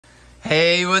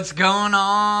Hey, what's going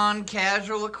on,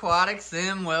 Casual Aquatics,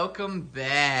 and welcome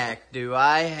back. Do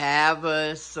I have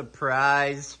a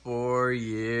surprise for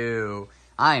you?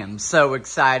 I am so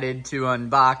excited to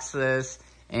unbox this,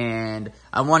 and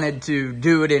I wanted to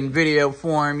do it in video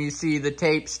form. You see the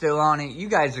tape still on it. You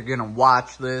guys are going to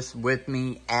watch this with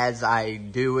me as I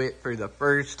do it for the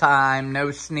first time.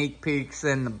 No sneak peeks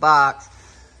in the box.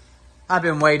 I've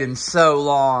been waiting so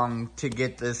long to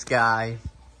get this guy.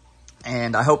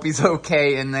 And I hope he's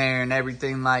okay in there and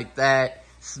everything like that.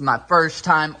 This is my first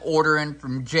time ordering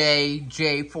from J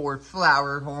for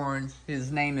Flowerhorns.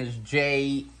 His name is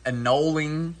Jay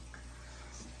Anoling.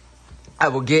 I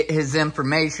will get his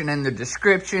information in the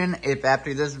description. If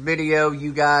after this video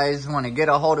you guys want to get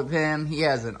a hold of him, he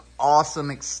has an awesome,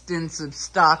 extensive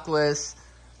stock list.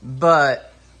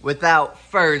 But without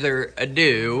further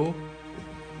ado,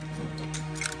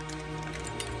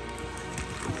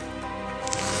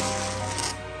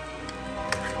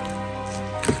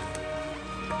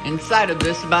 inside of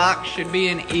this box should be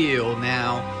an eel.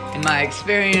 Now, in my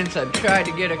experience, I've tried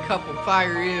to get a couple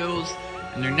fire eels,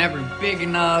 and they're never big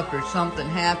enough, or something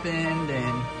happened,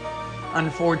 and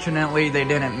unfortunately, they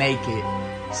didn't make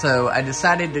it. So, I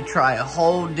decided to try a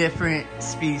whole different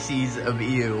species of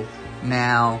eel.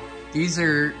 Now, these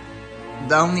are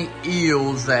the only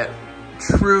eels that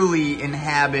truly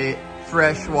inhabit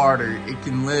fresh water. It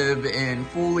can live in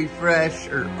fully fresh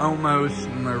or almost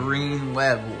marine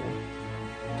level.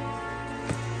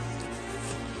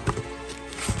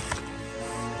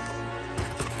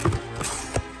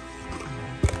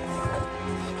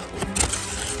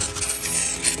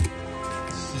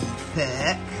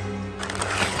 Pack.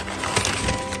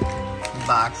 The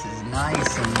box is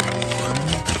nice and warm.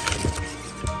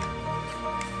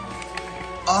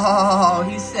 Oh,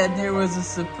 he said there was a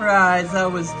surprise.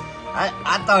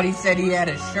 I thought he said he had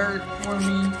a shirt for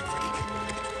me.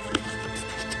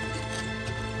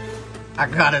 I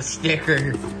got a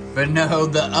sticker, but no,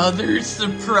 the other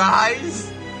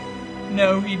surprise?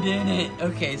 No, he didn't.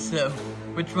 Okay, so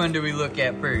which one do we look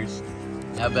at first?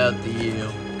 How about the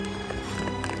eel?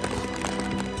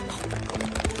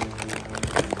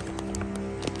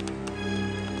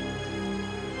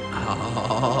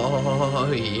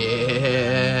 Oh,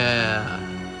 yeah.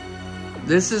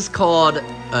 This is called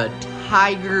a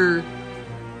tiger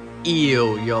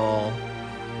eel, y'all.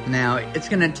 Now, it's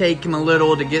going to take him a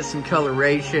little to get some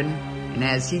coloration. And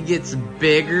as he gets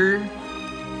bigger,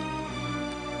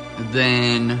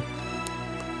 then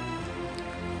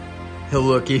he'll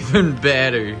look even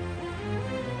better.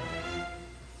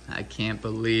 I can't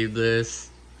believe this.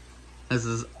 This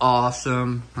is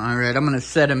awesome. Alright, I'm going to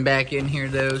set him back in here,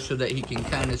 though, so that he can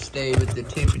kind of stay with the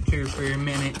temperature for a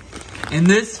minute. And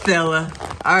this fella,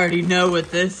 I already know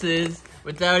what this is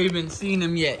without even seeing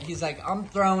him yet. He's like, I'm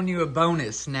throwing you a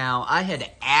bonus. Now, I had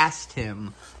asked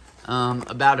him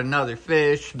about another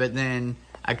fish, but then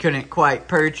I couldn't quite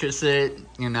purchase it.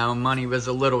 You know, money was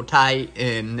a little tight,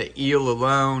 and the eel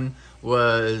alone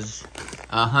was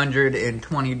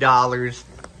 $120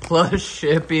 plus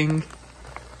shipping.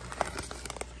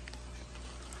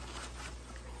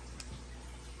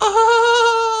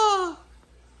 Oh,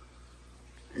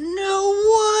 no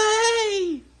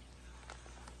way!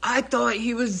 I thought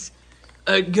he was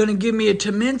gonna give me a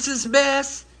Temensis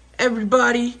bass.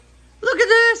 Everybody, look at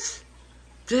this!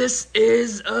 This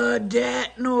is a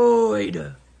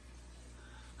datnoid.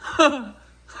 Oh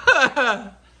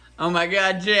my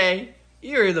God, Jay,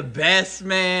 you're the best,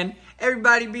 man.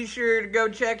 Everybody be sure to go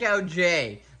check out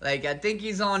Jay. Like, I think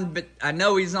he's on, I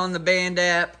know he's on the band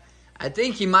app. I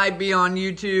think he might be on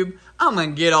YouTube. I'm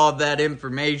going to get all that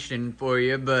information for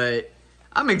you, but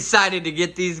I'm excited to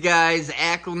get these guys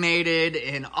acclimated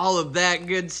and all of that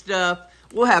good stuff.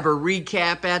 We'll have a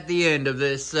recap at the end of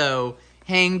this, so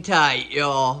hang tight,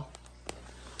 y'all.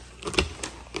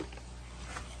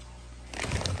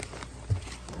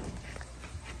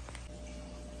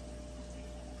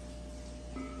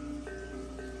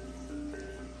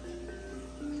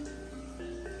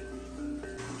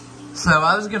 So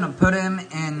I was going to put him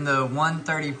in the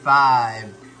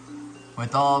 135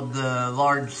 with all the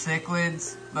large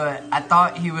cichlids, but I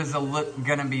thought he was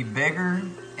going to be bigger,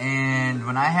 and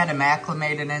when I had him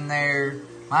acclimated in there,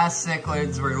 my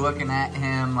cichlids were looking at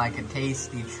him like a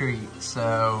tasty treat.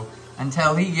 So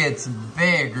until he gets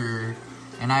bigger,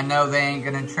 and I know they ain't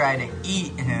going to try to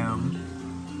eat him,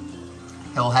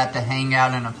 he'll have to hang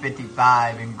out in a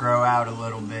 55 and grow out a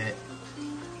little bit.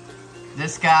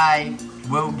 This guy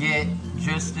will get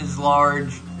just as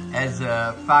large as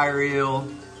a fire eel.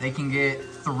 They can get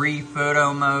 3 foot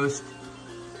almost,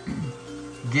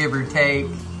 give or take.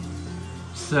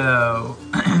 So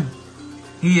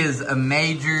He is a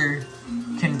major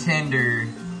contender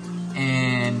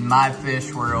in my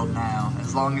fish world now,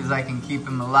 as long as I can keep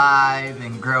him alive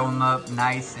and grow him up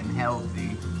nice and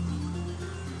healthy.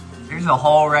 There's a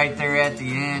hole right there at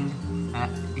the end.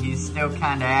 He's still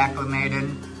kind of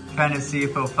acclimated, trying to see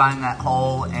if he'll find that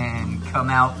hole and come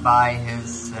out by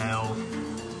himself.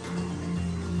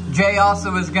 Jay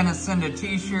also was gonna send a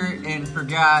t-shirt and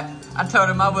forgot. I told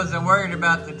him I wasn't worried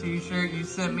about the t-shirt. You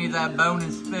sent me that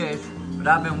bonus fish. But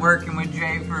I've been working with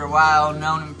Jay for a while,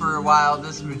 known him for a while.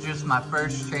 This was just my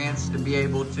first chance to be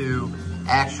able to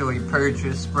actually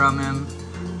purchase from him.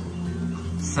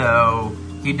 So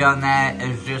he done that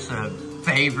as just a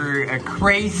favor, a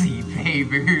crazy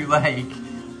favor, like,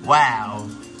 wow.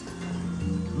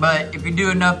 But if you do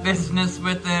enough business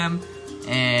with him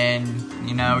and,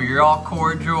 you know, you're all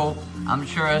cordial, I'm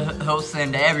sure he'll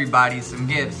send everybody some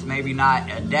gifts. Maybe not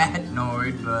a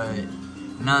Datnoid,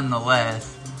 but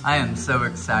nonetheless. I am so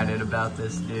excited about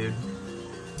this dude.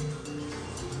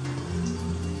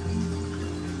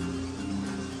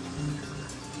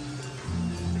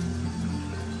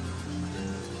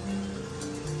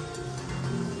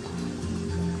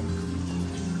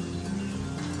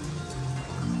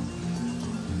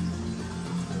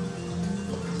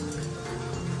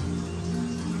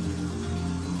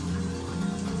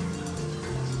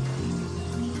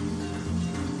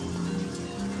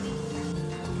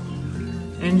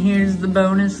 And here's the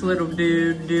bonus little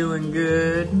dude doing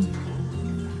good.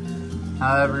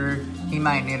 However, he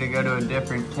might need to go to a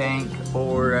different tank,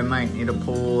 or I might need to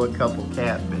pull a couple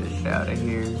catfish out of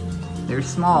here. They're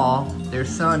small, they're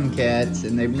sun cats,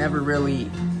 and I've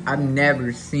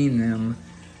never seen them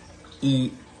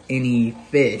eat any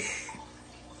fish.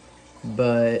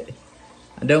 But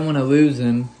I don't want to lose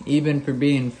them, even for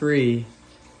being free.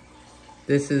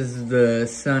 This is the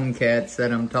sun cats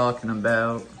that I'm talking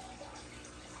about.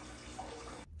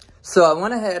 So I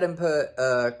went ahead and put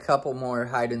a couple more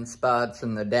hiding spots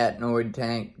in the Datnoid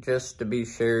tank just to be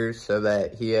sure, so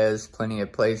that he has plenty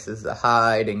of places to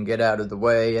hide and get out of the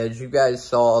way. As you guys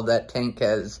saw, that tank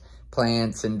has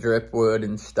plants and driftwood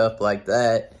and stuff like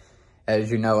that. As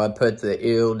you know, I put the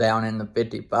eel down in the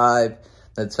 55.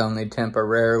 That's only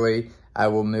temporarily. I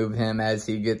will move him as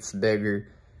he gets bigger.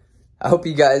 I hope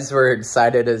you guys were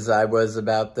excited as I was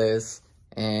about this.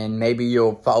 And maybe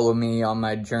you'll follow me on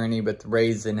my journey with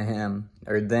raising him,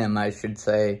 or them, I should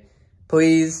say.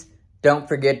 Please don't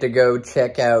forget to go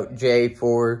check out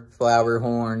J4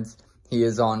 Flowerhorns. He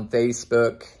is on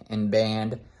Facebook and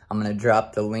band. I'm going to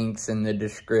drop the links in the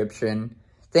description.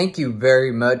 Thank you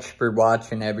very much for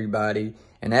watching, everybody.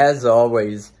 And as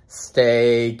always,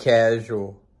 stay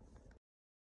casual.